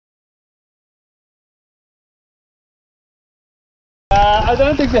I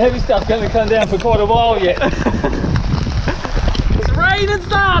don't think the heavy stuff's going to come down for quite a while yet. It's raining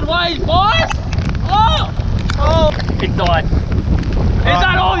sideways, boys! Oh! Oh! It died. Is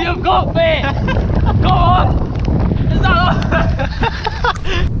that all you've got, man? Go on! Is that all?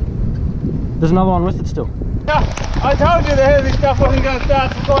 There's another one with it still. I told you the heavy stuff wasn't going to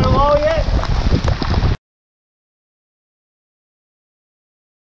start for quite a while yet.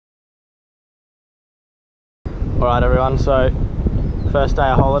 Alright everyone, so first day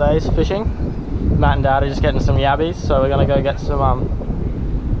of holidays fishing. Matt and Dad are just getting some yabbies, so we're gonna go get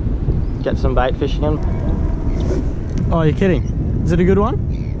some bait fishing in. Oh, you're kidding? Is it a good one?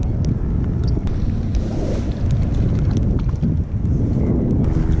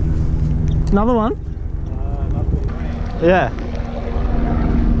 Another one? Yeah.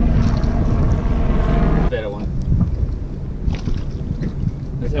 Better one.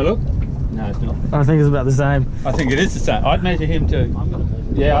 Let's have a look. No, it's not. I think it's about the same. I think it is the same. I'd measure him too.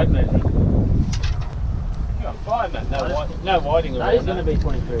 Yeah, I'd measure him. You got 5, mate. No whiting around. That is going to be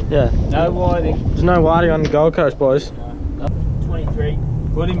 23. Yeah. No whiting. There's no whiting on the Gold Coast, boys. 23.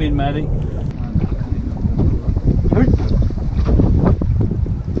 Put him in, Matty.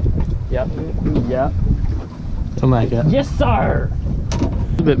 Yep. Yep. To make it. Yes, sir.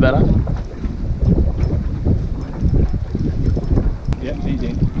 A bit better. Yep, he's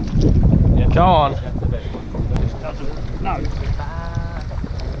in. Go on. That's the best one. No.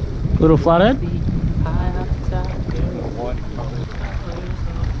 Little flathead?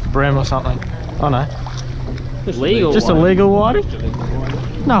 Brim or something. Oh no. Legal. Just a legal whiting?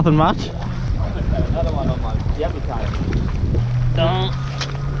 Nothing much. Another one on my yabby tail. Don't.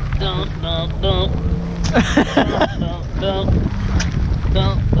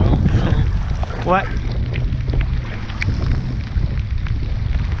 What?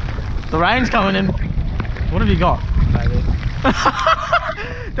 The rain's coming in. What have you got?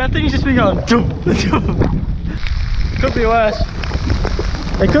 That thing's just been going. Could be worse.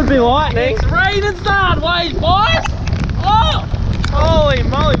 It could be lightning. It's raining sideways, boys. Oh! Holy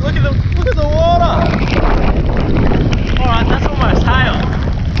moly! Look at the water. All right, that's almost hail.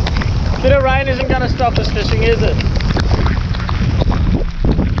 Bit of rain isn't going to stop us fishing, is it?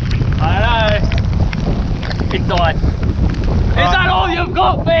 I know. It died. Is that all you've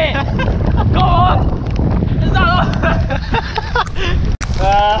got, man? Go on. Is that all?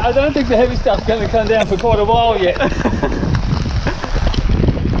 I don't think the heavy stuff's going to come down for quite a while yet.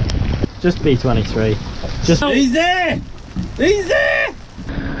 Just B23. Just. He's there! He's there!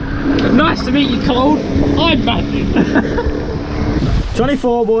 Nice to meet you, Cold. I'm Matthew.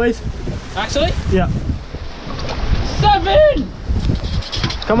 24, boys. Actually? Yeah. 7!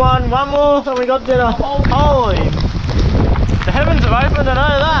 Come on, one more, and we got dinner. Holy! The heavens have opened, I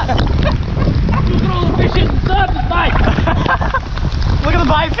know that. Look at all the fish in the surface, mate. Look at the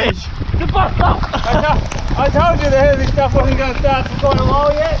bait fish. The bus up. I told you the heavy stuff wasn't going to start for quite a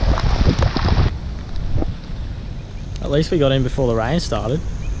while yet. At least we got in before the rain started.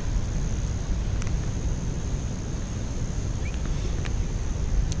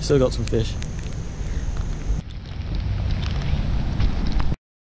 Still got some fish.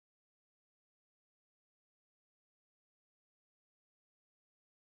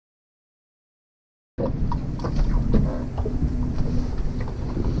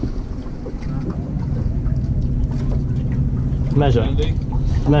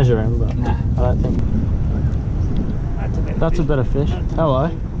 Measure him, but nah. I don't think. That's a better fish. Hello.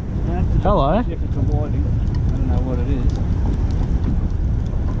 Hello. If it's a whiting, I don't know what it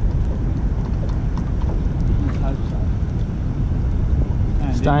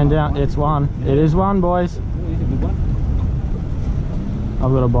is. Staying down. It's one. It is one, boys. He's a good one.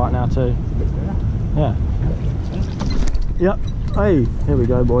 I've got a bite now too. Yeah. Yep. Hey, here we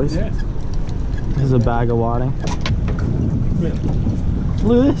go, boys. Yeah. This is a bag of whiting.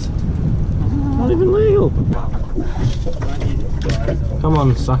 Look at this. Not even legal. Come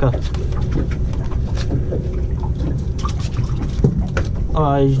on, sucker.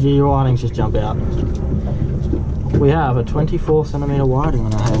 Oh, your whitings just jump out. We have a 24cm whiting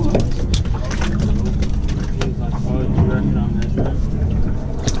on our heads.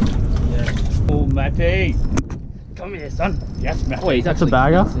 Oh, Matty. Come here, son. Yes, Matty. Wait, he's That's a actually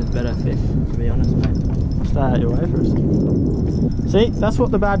bagger. This is better fish, to be honest, mate. Stay out your way for us. See, that's what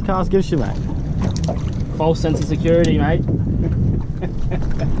the bad cast gives you, mate. False sense of security, mate.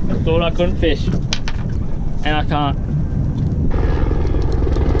 Thought I couldn't fish. And I can't.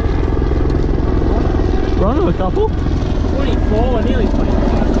 We're on to a couple. 24, nearly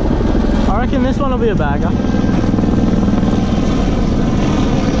 25. I reckon this one will be a bagger.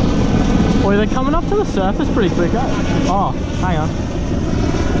 What Boy, they're coming up to the surface pretty quick, eh? Oh, hang on.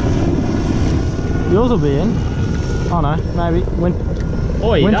 Yours will be in. Oh no, maybe.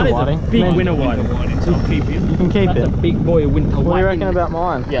 Oi, winter that is whiting. a big Man. winter whiting. So I'll keep him. You can keep That's it. a big boy winter whiting. What do you reckon about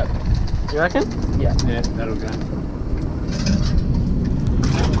mine? Yeah. You reckon? Yeah. Yeah, that'll go.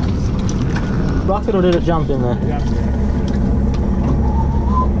 Bucket or did it jump in there?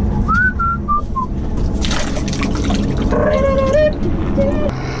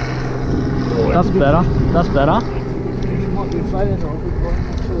 That's better. That's better. Might be a flathead or a big one.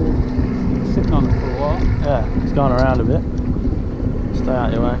 Not sure. Sitting on it for a while. Yeah, it's going around a bit. Stay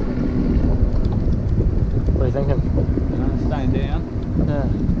out your way. What are you thinking? Staying down. Yeah.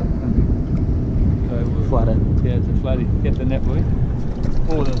 So we'll, Flathead. yeah, it's a flatty. Get the net with.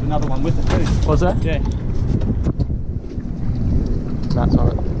 Oh, there's another one with it too. What's that? Yeah. That's on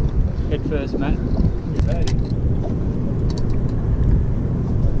it. Head first, mate. You're ready.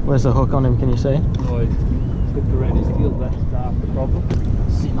 Where's the hook on him? Can you see? Oh, he's hooked around his gill. That's half the problem.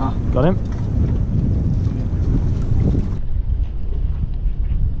 Got him?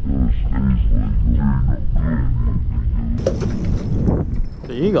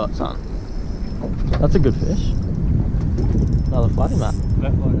 What you got, son? That's a good fish. Another flatty, Matt.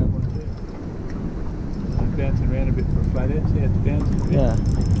 That one too. So bouncing around a bit for a flathead. See how it's bouncing a bit. Yeah.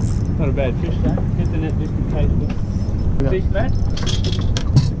 Not a bad fish though. Get the net just in case. Fish, mate.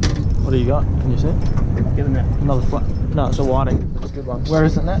 What do you got? Can you see? Get the net. Another flat. No, it's a whiting. It's a good one. Where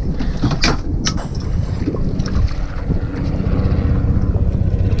is the net?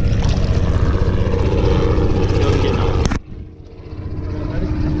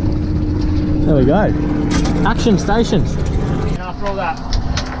 There we go. Action stations. After all that.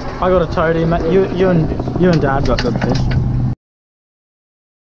 I got a toady, mate. You and Dad got good fish.